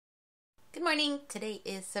Good morning. Today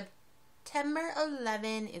is September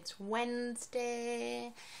 11. It's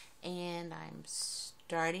Wednesday, and I'm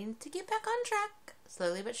starting to get back on track,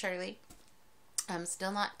 slowly but surely. I'm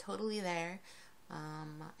still not totally there.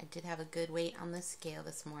 I did have a good weight on the scale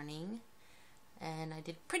this morning, and I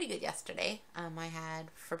did pretty good yesterday.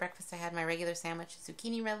 For breakfast, I had my regular sandwich,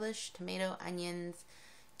 zucchini, relish, tomato, onions,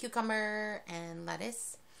 cucumber, and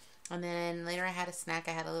lettuce. And then later I had a snack.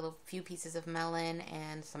 I had a few pieces of melon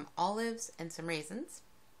and some olives and some raisins.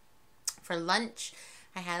 For lunch,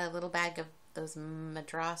 I had a little bag of those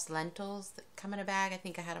Madras lentils that come in a bag. I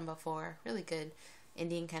think I had them before. Really good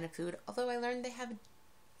Indian kind of food. Although I learned they have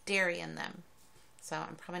dairy in them. So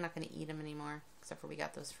I'm probably not going to eat them anymore. Except for we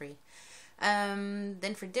got those free.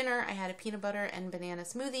 Then for dinner, I had a peanut butter and banana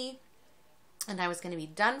smoothie. And I was going to be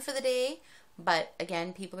done for the day. But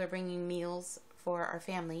again, people are bringing meals for our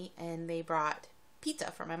family, and they brought pizza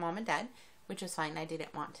for my mom and dad, which was fine. I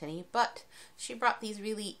didn't want any, but she brought these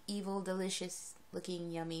really evil, delicious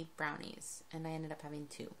looking yummy brownies, and I ended up having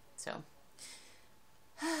two. So,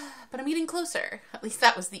 but I'm eating closer. At least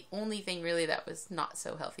that was the only thing really that was not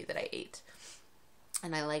so healthy that I ate.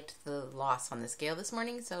 And I liked the loss on the scale this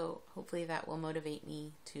morning, so hopefully that will motivate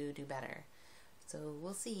me to do better. So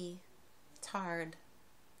we'll see. It's hard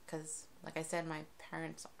because, like I said, my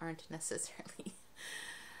parents aren't necessarily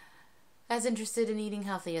as interested in eating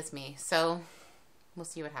healthy as me. So we'll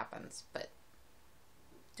see what happens. But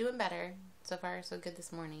doing better. So far, so good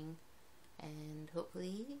this morning. And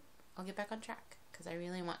hopefully I'll get back on track because I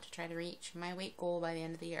really want to try to reach my weight goal by the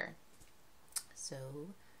end of the year. So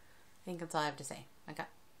I think that's all I have to say. I got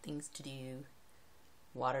things to do.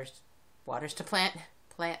 Waters to plant,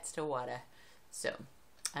 plants to water. So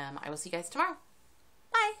I will see you guys tomorrow.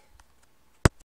 Bye.